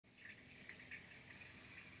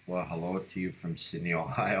Well, hello to you from Sydney,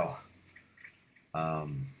 Ohio.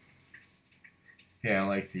 Um, hey, I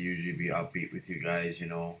like to usually be upbeat with you guys,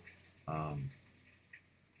 um,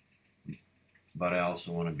 but I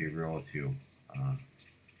also want to be real with you. Uh,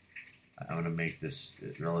 I'm going to make this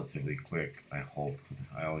relatively quick, I hope.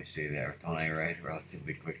 I always say that, don't I, right?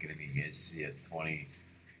 Relatively quick, and then you guys see a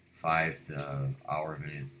 25 to hour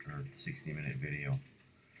minute or 60-minute video.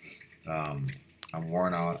 Um, I'm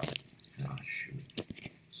worn out. Oh, shoot.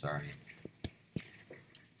 Sorry.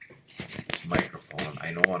 This microphone,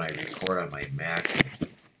 I know when I record on my Mac,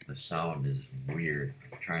 the sound is weird.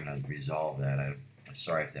 I'm trying to resolve that. I'm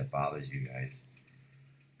sorry if that bothers you guys.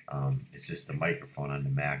 It's just the microphone on the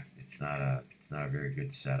Mac. It's not a very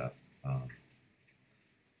good setup. Um,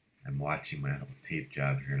 I'm watching my little tape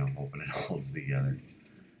job here, and I'm hoping it holds together.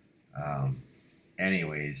 Um,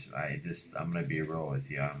 anyways, I'm gonna be real with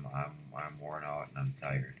you. I'm worn out and I'm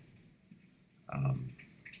tired. Um,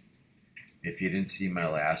 if you didn't see my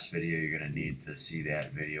last video, you're gonna need to see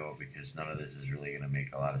that video because none of this is really gonna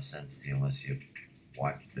make a lot of sense to you unless you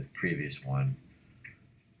watch the previous one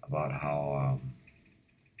about how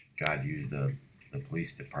God used the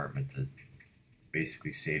police department to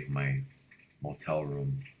basically save my motel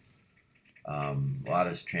room. A lot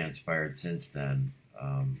has transpired since then.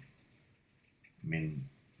 I mean,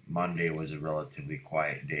 Monday was a relatively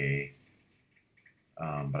quiet day,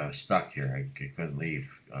 but I was stuck here. I couldn't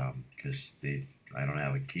leave because I don't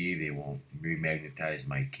have a key. They won't remagnetize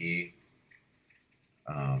my key.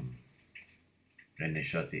 Um, then they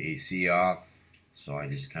shut the AC off, so I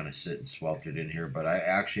just kind of sit and sweltered in here. But I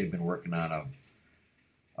actually have been working on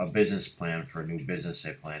a business plan for a new business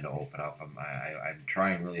I plan to open up. I'm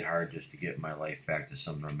trying really hard just to get my life back to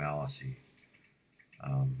some normalcy.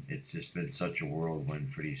 It's just been such a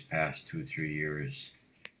whirlwind for these past 2 3 years.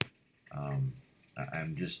 Um,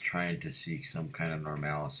 I'm just trying to seek some kind of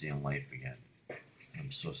normalcy in life again.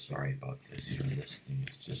 I'm so sorry about this. This thing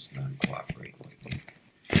is just not cooperating with me.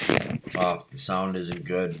 If the sound isn't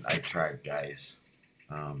good, I tried, guys.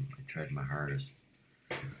 I tried my hardest.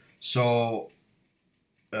 So,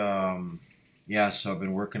 yeah, so I've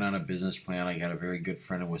been working on a business plan. I got a very good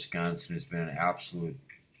friend in Wisconsin who's been an absolute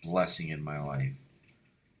blessing in my life.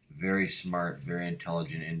 Very smart, very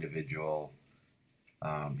intelligent individual.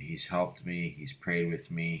 He's helped me. He's prayed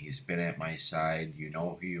with me. He's been at my side. You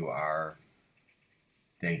know who you are.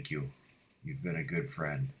 Thank you. You've been a good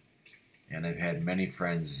friend. And I've had many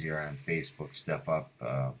friends here on Facebook step up,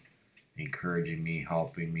 encouraging me,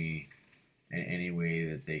 helping me in any way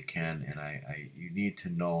that they can. And you need to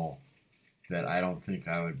know that I don't think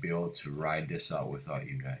I would be able to ride this out without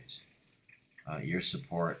you guys. Your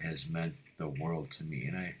support has meant the world to me,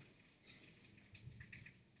 and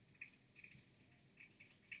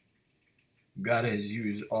God has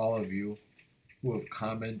used all of you who have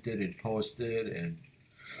commented and posted and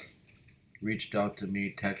reached out to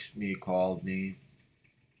me, texted me, called me.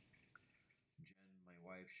 Jen, my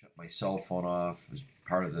wife, shut my cell phone off as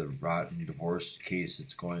part of the rotten divorce case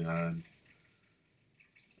that's going on.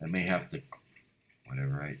 I may have to,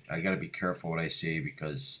 whatever. I got to be careful what I say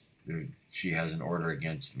because she has an order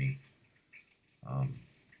against me. I'll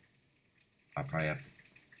probably have to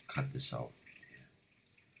cut this out.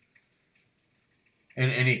 In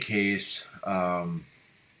any case,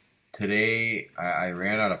 today I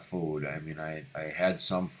ran out of food. I mean, I had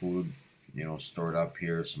some food, stored up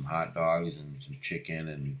here, some hot dogs and some chicken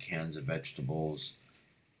and cans of vegetables.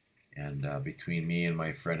 And between me and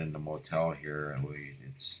my friend in the motel here,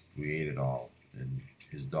 we ate it all. And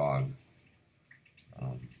his dog,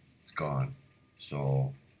 it's gone.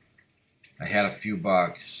 So I had a few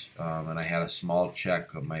bucks, and I had a small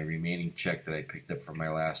check of my remaining check that I picked up from my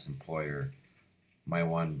last employer. My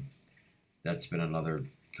one, that's been another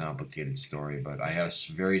complicated story, but I had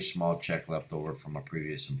a very small check left over from a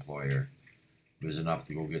previous employer. It was enough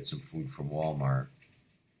to go get some food from Walmart.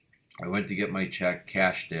 I went to get my check,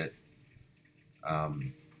 cashed it.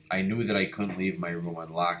 I knew that I couldn't leave my room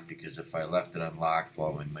unlocked because if I left it unlocked,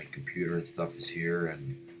 well, my computer and stuff is here,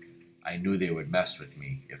 and I knew they would mess with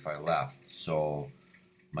me if I left. So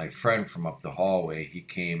my friend from up the hallway, he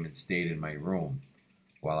came and stayed in my room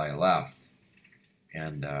while I left.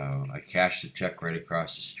 And I cashed the check right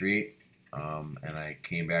across the street, and I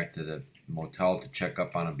came back to the motel to check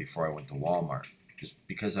up on him before I went to Walmart, just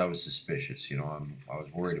because I was suspicious. I was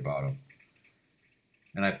worried about him.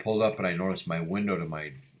 And I pulled up and I noticed my window to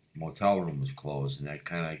my motel room was closed, and that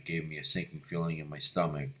kind of gave me a sinking feeling in my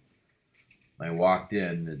stomach. I walked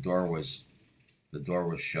in, the door was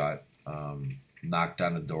shut. Knocked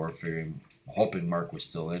on the door, hoping Mark was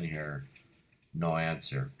still in here. No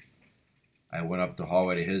answer. I went up the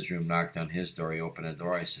hallway to his room, knocked on his door. He opened the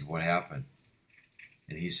door. I said, "What happened?"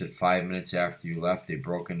 And he said, 5 minutes after you left, they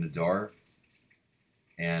broke in the door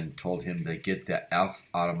and told him to get the F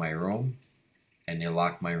out of my room, and they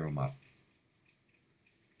locked my room up.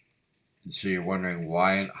 And so you're wondering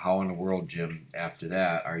why, how in the world, Jim, after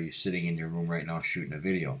that, are you sitting in your room right now shooting a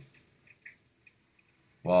video?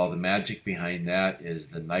 Well, the magic behind that is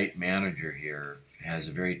the night manager here has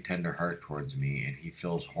a very tender heart towards me, and he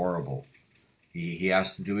feels horrible. He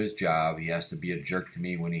has to do his job. He has to be a jerk to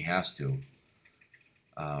me when he has to.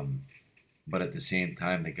 But at the same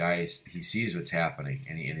time, the guy, he sees what's happening,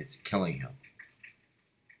 and it's killing him.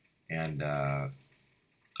 And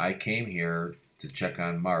I came here to check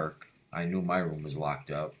on Mark. I knew my room was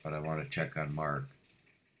locked up, but I wanted to check on Mark,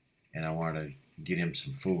 and I wanted to get him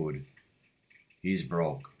some food. He's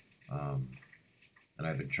broke, and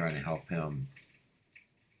I've been trying to help him.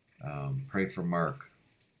 Pray for Mark.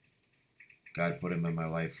 God put him in my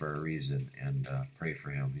life for a reason, and pray for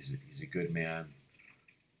him. He's a good man,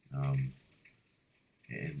 and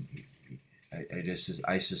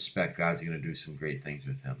I suspect God's going to do some great things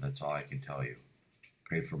with him. That's all I can tell you.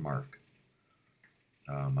 Pray for Mark.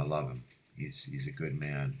 I love him. He's a good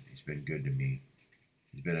man. He's been good to me.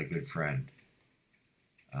 He's been a good friend.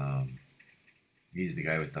 He's the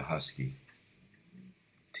guy with the husky.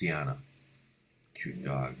 Tiana, cute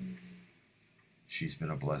dog. She's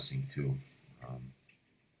been a blessing too.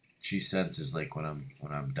 She senses like when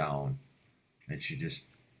I'm down, and she just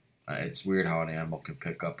it's weird how an animal can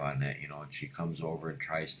pick up on that, and she comes over and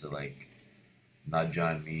tries to like nudge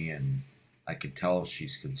on me, and I can tell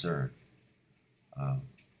she's concerned.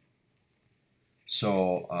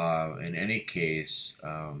 So in any case,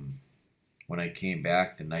 when I came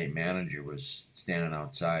back, the night manager was standing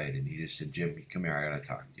outside, and he just said, "Jim, come here, I gotta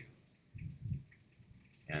talk to you."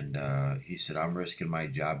 And he said, "I'm risking my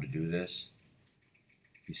job to do this."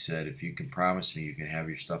 He said, "If you can promise me you can have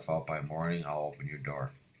your stuff out by morning, I'll open your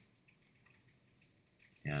door."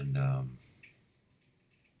 And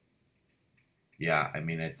yeah, I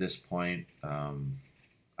mean, at this point,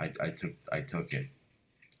 I took it.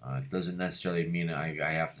 It doesn't necessarily mean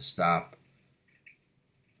I have to stop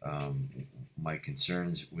my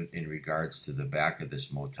concerns in regards to the back of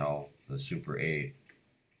this motel, the Super 8.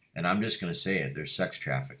 And I'm just going to say it. There's sex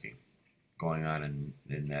trafficking going on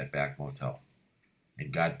in that back motel.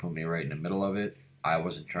 And God put me right in the middle of it. I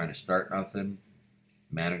wasn't trying to start nothing.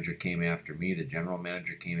 Manager came after me. The general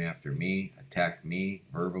manager came after me, attacked me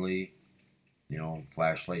verbally.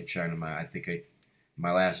 Flashlight shining my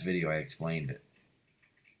last video I explained it.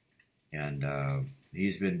 And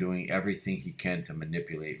he's been doing everything he can to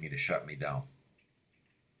manipulate me, to shut me down.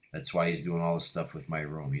 That's why he's doing all this stuff with my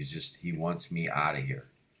room. He wants me out of here.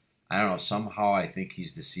 I don't know, somehow I think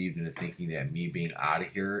he's deceived into thinking that me being out of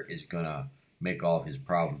here is going to make all of his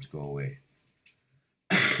problems go away.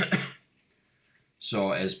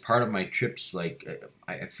 So as part of my trips, like,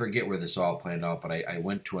 I forget where this all planned out, but I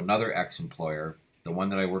went to another ex-employer, the one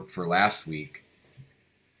that I worked for last week,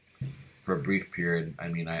 for a brief period. I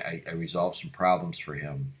mean, I resolved some problems for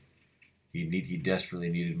him. He desperately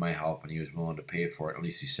needed my help, and he was willing to pay for it. At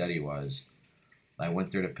least he said he was. I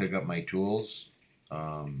went there to pick up my tools,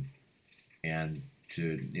 and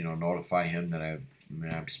to notify him that I'm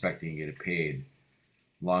expecting to get it paid.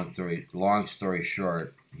 Long story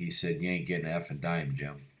short, he said, "You ain't getting an effing dime,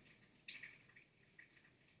 Jim."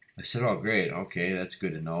 I said, "Oh, great. Okay, that's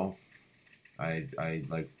good to know."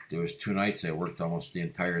 There was 2 nights I worked almost the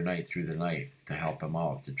entire night through the night to help him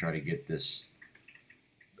out, to try to get this.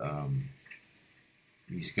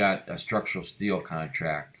 He's got a structural steel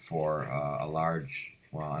contract for a large,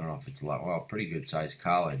 well, I don't know if it's pretty good sized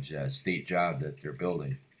college, state job that they're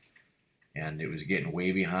building. And it was getting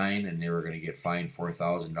way behind, and they were going to get fined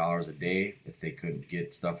 $4,000 a day if they couldn't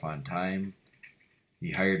get stuff on time.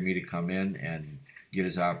 He hired me to come in and get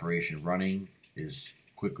his operation running as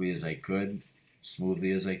quickly as I could,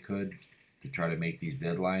 smoothly as I could, to try to make these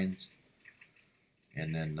deadlines.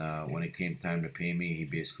 And then when it came time to pay me, he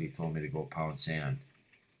basically told me to go pound sand.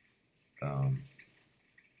 And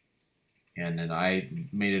then I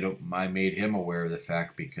made him aware of the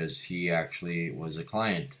fact, because he actually was a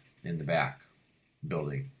client in the back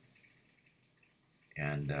building.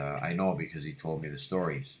 And I know because he told me the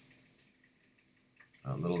stories.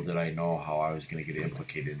 Little did I know how I was going to get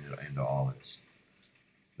implicated into all this.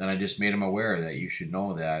 Then I just made him aware that you should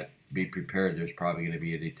know that, be prepared, there's probably going to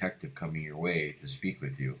be a detective coming your way to speak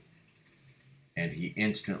with you. And he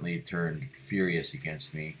instantly turned furious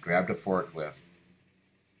against me, grabbed a forklift,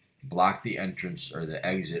 blocked the entrance or the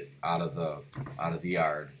exit out of the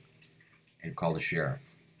yard, and called the sheriff.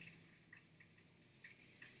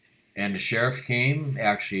 And the sheriff came.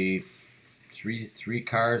 Actually, three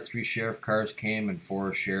sheriff cars came, and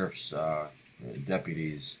four sheriff's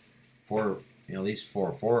deputies. Four, at least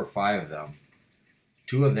four or five of them.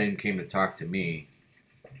 Two of them came to talk to me,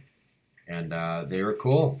 and they were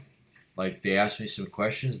cool. Like, they asked me some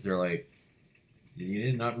questions. They're like, "You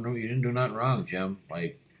didn't do nothing wrong, Jim.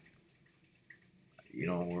 Like,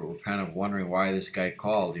 we're kind of wondering why this guy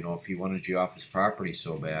called. If he wanted you off his property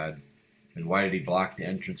so bad, and why did he block the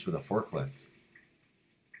entrance with a forklift?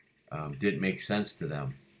 Didn't make sense to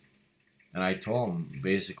them." And I told him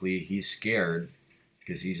basically he's scared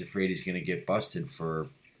because he's afraid he's going to get busted for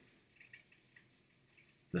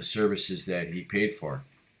the services that he paid for.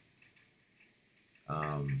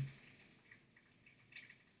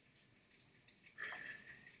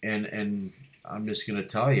 And I'm just going to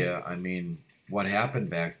tell you, I mean, what happened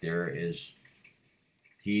back there is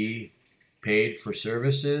he paid for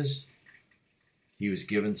services. He was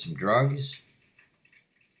given some drugs.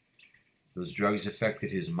 Those drugs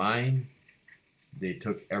affected his mind. They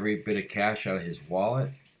took every bit of cash out of his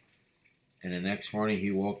wallet. And the next morning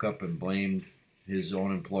he woke up and blamed his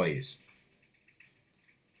own employees.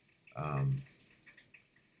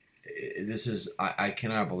 I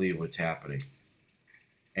cannot believe what's happening.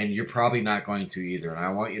 And you're probably not going to either. And I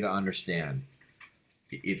want you to understand,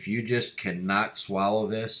 if you just cannot swallow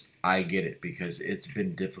this, I get it, because it's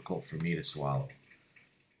been difficult for me to swallow.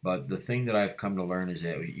 But the thing that I've come to learn is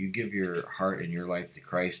that you give your heart and your life to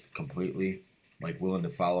Christ completely, like willing to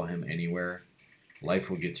follow him anywhere, life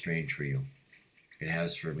will get strange for you. It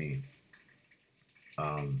has for me.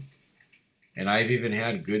 And I've even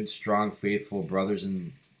had good, strong, faithful brothers,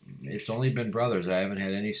 and it's only been brothers. I haven't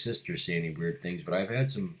had any sisters say any weird things, but I've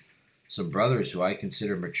had some brothers who I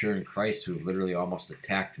consider mature in Christ who have literally almost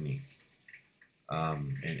attacked me,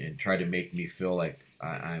 and tried to make me feel like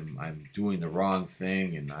I'm doing the wrong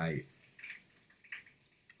thing, and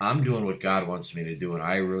I'm doing what God wants me to do, and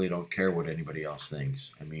I really don't care what anybody else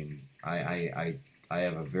thinks. I mean, I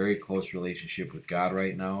have a very close relationship with God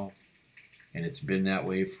right now, and it's been that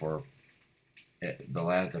way for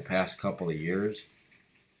the past couple of years.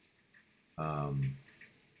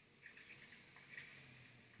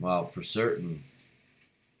 Well, for certain,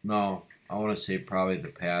 no, I want to say probably the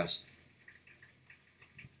past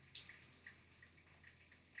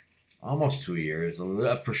almost 2 years,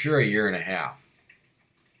 for sure a year and a half.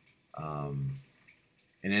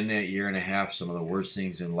 And in that year and a half, some of the worst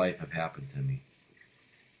things in life have happened to me.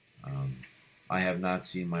 I have not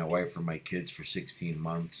seen my wife or my kids for 16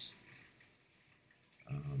 months.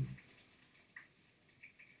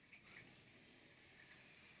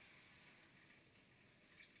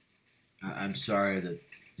 I'm sorry that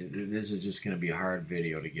this is just going to be a hard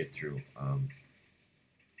video to get through.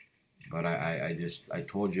 But I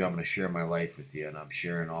told you I'm going to share my life with you, and I'm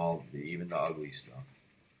sharing even the ugly stuff.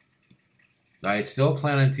 I still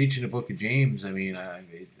plan on teaching the book of James. I mean,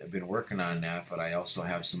 I've been working on that, but I also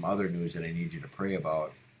have some other news that I need you to pray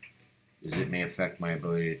about, as it may affect my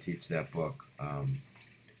ability to teach that book.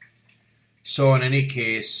 So in any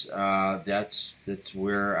case, that's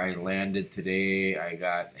where I landed today. I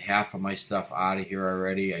got half of my stuff out of here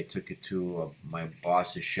already. I took it to my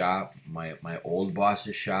boss's shop, my old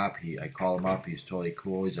boss's shop. I called him up. He's totally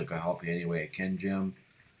cool. He's like, "I'll help you any way I can, Jim.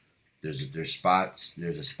 There's spots.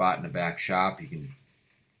 There's a spot in the back shop. You can,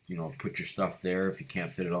 put your stuff there if you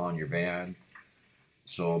can't fit it all in your van."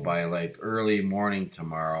 So by like early morning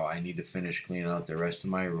tomorrow, I need to finish cleaning out the rest of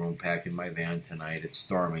my room, packing my van tonight. It's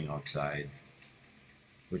storming outside,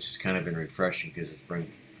 which has kind of been refreshing because it's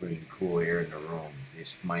bringing cool air in the room.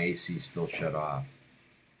 My AC is still shut off.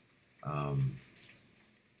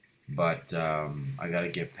 But I got to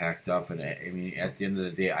get packed up, and I mean, at the end of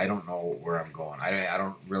the day, I don't know where I'm going. I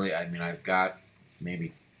don't really. I mean, I've got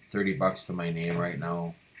maybe $30 to my name right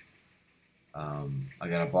now. I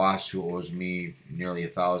got a boss who owes me nearly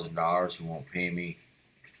 $1,000 who won't pay me.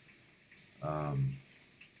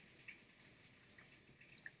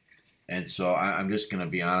 And so I'm just going to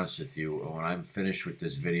be honest with you. When I'm finished with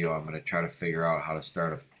this video, I'm going to try to figure out how to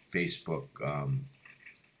start a Facebook.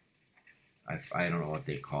 I don't know what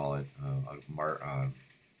they call it.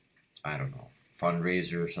 I don't know,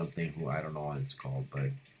 fundraiser or something. I don't know what it's called,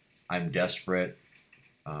 but I'm desperate.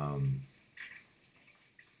 And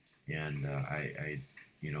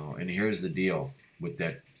and here's the deal with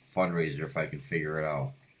that fundraiser. If I can figure it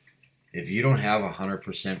out, if you don't have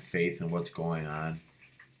 100% faith in what's going on,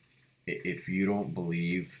 if you don't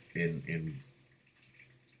believe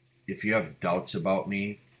if you have doubts about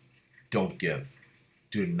me, don't give.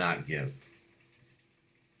 Do not give.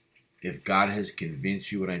 If God has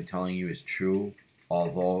convinced you what I'm telling you is true,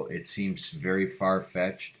 although it seems very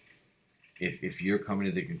far-fetched, if you're coming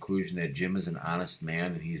to the conclusion that Jim is an honest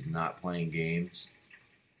man and he's not playing games,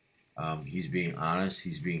 he's being honest,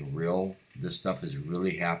 he's being real, this stuff is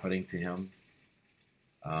really happening to him.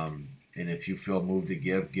 And if you feel moved to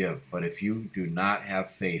give, give. But if you do not have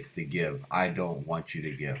faith to give, I don't want you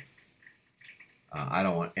to give. I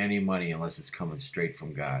don't want any money unless it's coming straight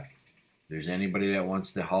from God. If there's anybody that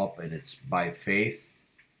wants to help and it's by faith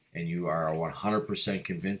and you are 100%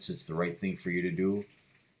 convinced it's the right thing for you to do,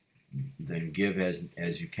 then give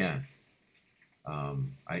as you can.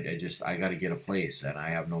 I got to get a place and I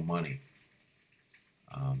have no money.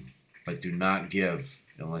 But do not give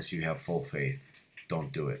unless you have full faith.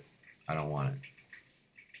 Don't do it. I don't want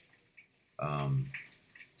it.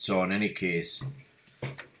 So in any case,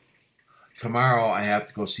 tomorrow I have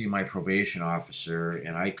to go see my probation officer,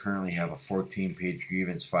 and I currently have a 14-page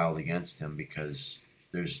grievance filed against him because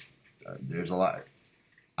there's a lot.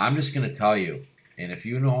 I'm just going to tell you, and if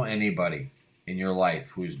you know anybody in your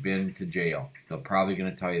life who's been to jail, they're probably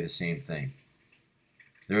going to tell you the same thing.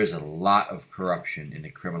 There is a lot of corruption in the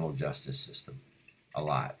criminal justice system. A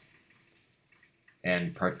lot.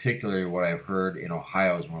 And particularly what I've heard in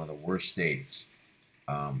Ohio is one of the worst states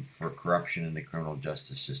for corruption in the criminal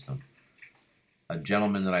justice system. A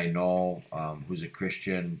gentleman that I know who's a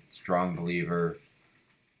Christian, strong believer,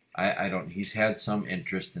 he's had some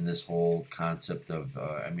interest in this whole concept of,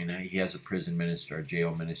 he has a prison ministry, a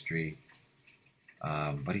jail ministry,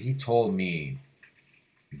 but he told me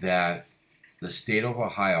that the state of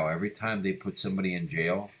Ohio, every time they put somebody in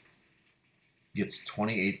jail, gets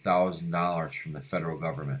 $28,000 from the federal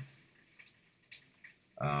government.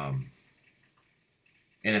 And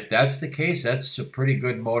if that's the case, that's a pretty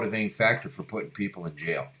good motivating factor for putting people in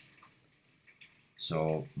jail.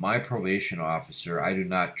 So my probation officer, I do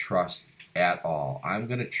not trust at all. I'm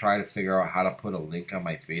going to try to figure out how to put a link on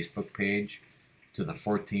my Facebook page to the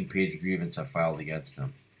 14-page grievance I filed against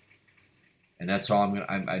him. And that's all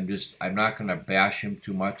I'm not going to bash him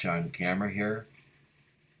too much on camera here.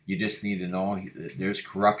 You just need to know there's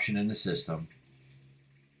corruption in the system.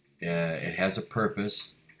 It has a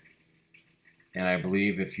purpose. And I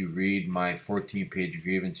believe if you read my 14-page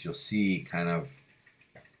grievance, you'll see kind of,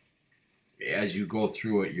 as you go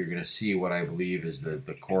through it, you're going to see what I believe is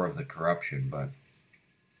the core of the corruption. But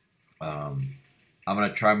I'm going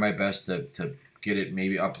to try my best to get it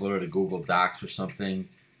maybe uploaded to Google Docs or something,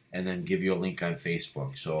 and then give you a link on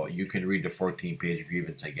Facebook. So you can read the 14-page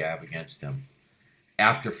grievance I have against him.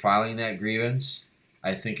 After filing that grievance,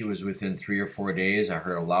 I think it was within 3 or 4 days, I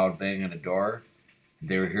heard a loud bang on the door.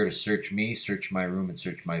 They were here to search me, search my room, and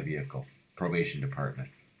search my vehicle. Probation department.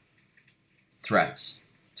 Threats.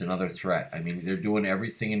 It's another threat. I mean, they're doing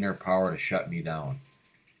everything in their power to shut me down.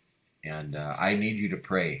 And I need you to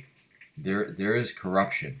pray. There is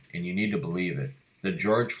corruption, and you need to believe it. The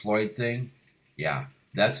George Floyd thing, yeah,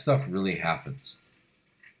 that stuff really happens.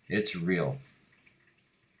 It's real.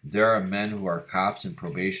 There are men who are cops and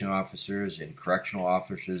probation officers and correctional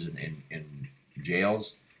officers in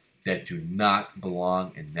jails that do not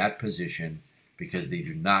belong in that position because they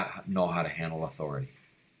do not know how to handle authority.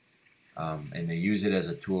 And they use it as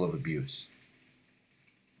a tool of abuse.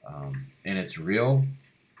 And it's real.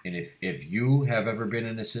 And if you have ever been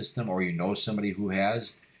in a system or you know somebody who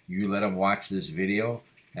has, you let them watch this video,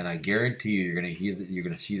 and I guarantee you, you're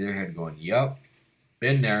gonna see their head going, "Yup,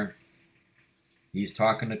 been there. He's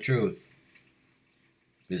talking the truth."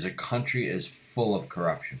 Because a country is full of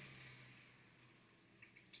corruption.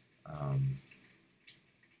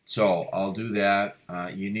 So I'll do that.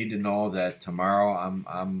 You need to know that tomorrow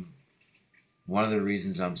I'm one of the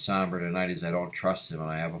reasons I'm somber tonight is I don't trust him, and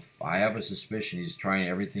I have a suspicion he's trying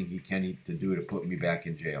everything he can to do to put me back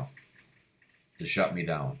in jail, to shut me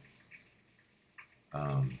down.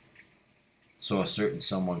 So a certain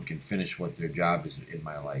someone can finish what their job is in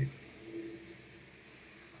my life.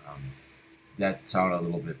 That sounded a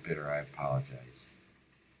little bit bitter. I apologize.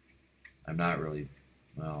 I'm not really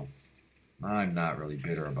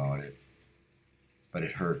bitter about it, but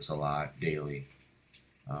it hurts a lot daily.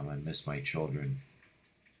 I miss my children.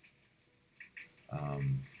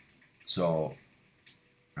 So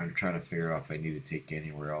I'm trying to figure out if I need to take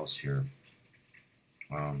anywhere else here.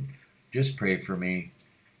 Just pray for me.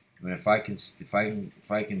 I mean, if I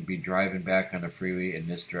can be driving back on the freeway in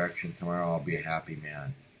this direction tomorrow, I'll be a happy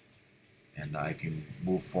man, and I can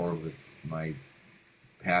move forward with my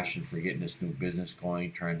passion for getting this new business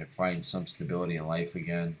going, trying to find some stability in life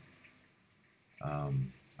again.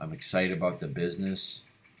 I'm excited about the business.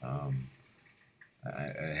 I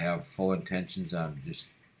have full intentions on just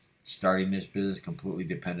starting this business completely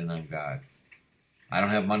dependent on God. I don't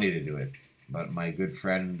have money to do it, but my good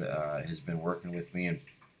friend has been working with me, and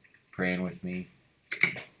praying with me.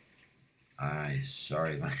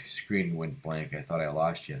 Sorry, my screen went blank. I thought I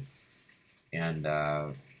lost you. And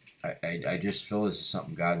I just feel this is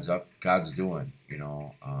something God's doing, you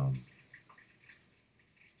know.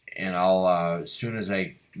 And I'll as soon as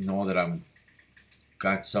I know that I'm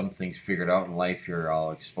got some things figured out in life here, I'll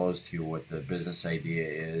expose to you what the business idea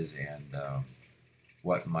is and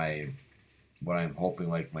what I'm hoping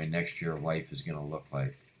like my next year of life is going to look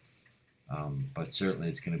like. But certainly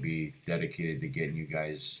it's going to be dedicated to getting you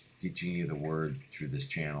guys, teaching you the word through this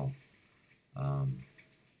channel, and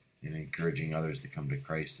encouraging others to come to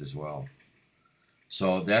Christ as well.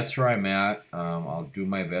 So that's where I'm at. I'll do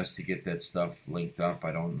my best to get that stuff linked up.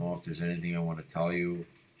 I don't know if there's anything I want to tell you.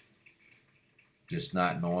 Just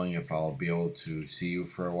not knowing if I'll be able to see you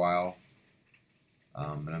for a while.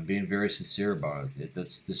 And I'm being very sincere about it.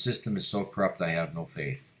 The system is so corrupt, I have no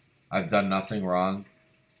faith. I've done nothing wrong,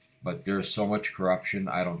 but there's so much corruption,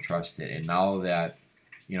 I don't trust it. And now that,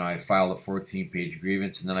 you know, I filed a 14-page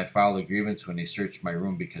grievance, and then I filed a grievance when they searched my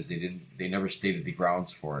room because they never stated the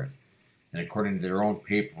grounds for it. And according to their own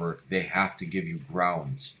paperwork, they have to give you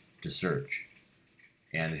grounds to search.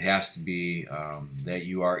 And it has to be that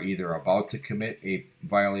you are either about to commit a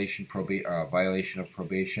violation of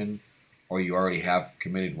probation, or you already have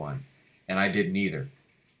committed one. And I did neither.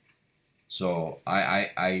 So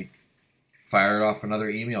I fired off another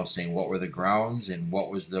email saying what were the grounds and what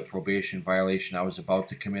was the probation violation I was about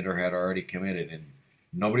to commit or had already committed. And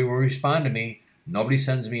nobody will respond to me. Nobody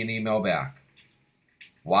sends me an email back.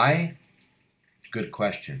 Why? Good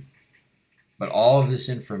question. But all of this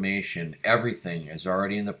information, everything is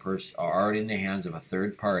already in the hands of a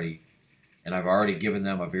third party, and I've already given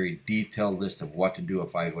them a very detailed list of what to do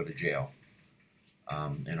if I go to jail,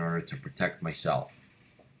 in order to protect myself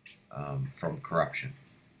from corruption.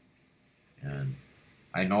 And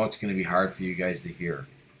I know it's going to be hard for you guys to hear.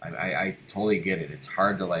 I totally get it. It's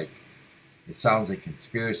hard to it sounds like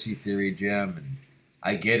conspiracy theory, Jim, and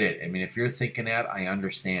I get it. I mean, if you're thinking that, I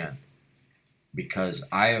understand. Because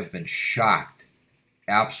I have been shocked,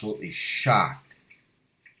 absolutely shocked,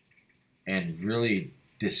 and really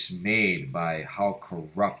dismayed by how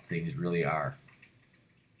corrupt things really are.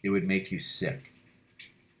 It would make you sick.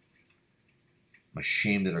 I'm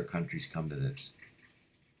ashamed that our country's come to this.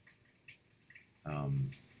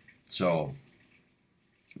 So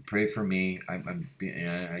pray for me. I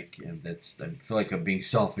feel like I'm being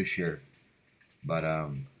selfish here, but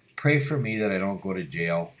pray for me that I don't go to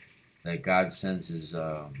jail. That God sends His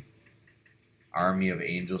army of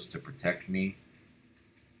angels to protect me.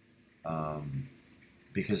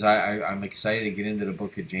 Because I'm excited to get into the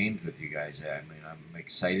book of James with you guys. I mean, I'm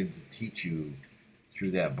excited to teach you through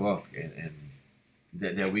that book, and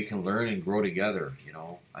that we can learn and grow together, you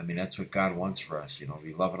know. I mean, that's what God wants for us, you know,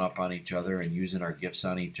 be loving up on each other and using our gifts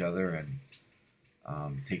on each other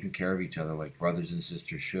and taking care of each other like brothers and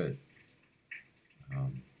sisters should.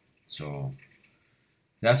 So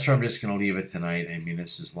that's where I'm just going to leave it tonight. I mean,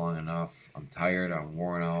 this is long enough. I'm tired. I'm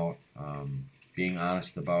worn out. Being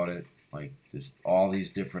honest about it, like just all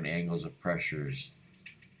these different angles of pressures,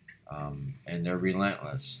 and they're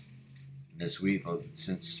relentless. This week,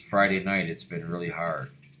 since Friday night, it's been really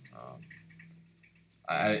hard.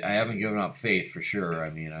 I haven't given up faith for sure. I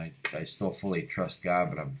mean, I still fully trust God,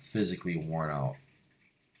 but I'm physically worn out.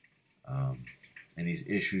 And these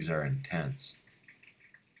issues are intense.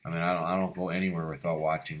 I mean, I don't go anywhere without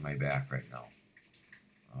watching my back right now.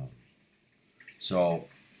 So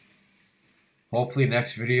hopefully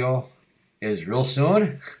next video is real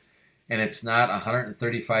soon, and it's not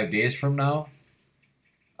 135 days from now,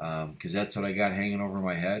 because that's what I got hanging over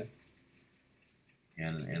my head.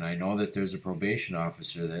 And I know that there's a probation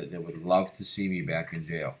officer that would love to see me back in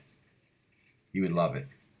jail. He would love it.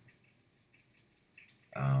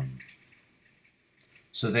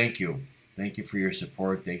 So thank you. Thank you for your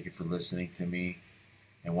support. Thank you for listening to me.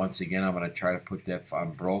 And once again, I'm going to try to put that.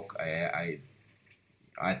 I'm broke. I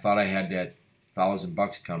thought I had that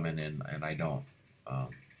 $1,000 coming in, and I don't.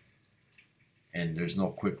 And there's no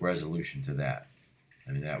quick resolution to that.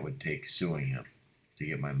 I mean, that would take suing him to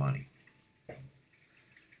get my money.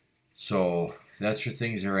 So that's where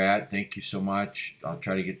things are at. Thank you so much. I'll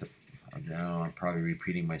try to get I'm probably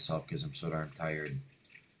repeating myself because I'm so darn tired.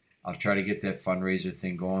 I'll try to get that fundraiser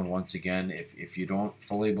thing going. Once again, if you don't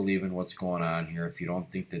fully believe in what's going on here, if you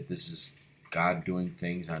don't think that this is God doing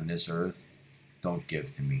things on this earth, don't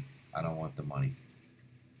give to me. I don't want the money.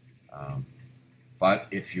 But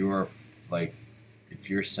if you're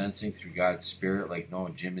sensing through God's Spirit, like, no,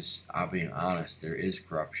 Jim is, I'm being honest, there is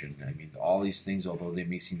corruption. I mean, all these things, although they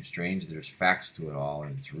may seem strange, there's facts to it all,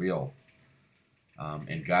 and it's real.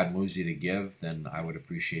 and God moves you to give, then I would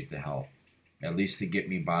appreciate the help, at least to get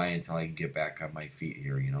me by until I can get back on my feet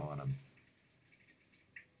here, you know, and I'm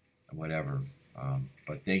whatever.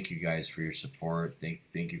 But thank you guys for your support.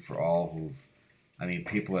 Thank you for all who've, I mean,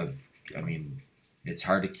 people have, I mean, it's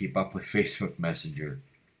hard to keep up with Facebook Messenger.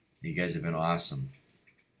 You guys have been awesome.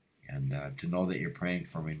 And to know that you're praying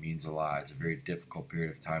for me means a lot. It's a very difficult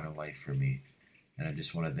period of time in life for me. And I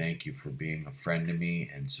just want to thank you for being a friend to me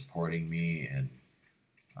and supporting me and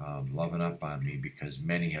loving up on me, because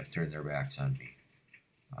many have turned their backs on me.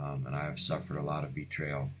 And I have suffered a lot of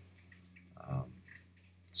betrayal.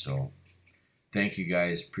 So thank you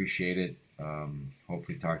guys. Appreciate it.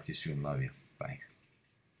 Hopefully talk to you soon. Love you. Bye.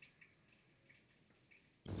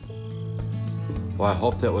 Well, I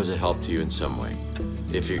hope that was a help to you in some way.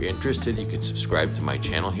 If you're interested, you can subscribe to my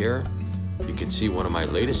channel here. You can see one of my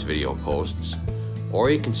latest video posts, or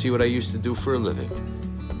you can see what I used to do for a living.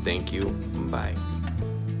 Thank you. Bye.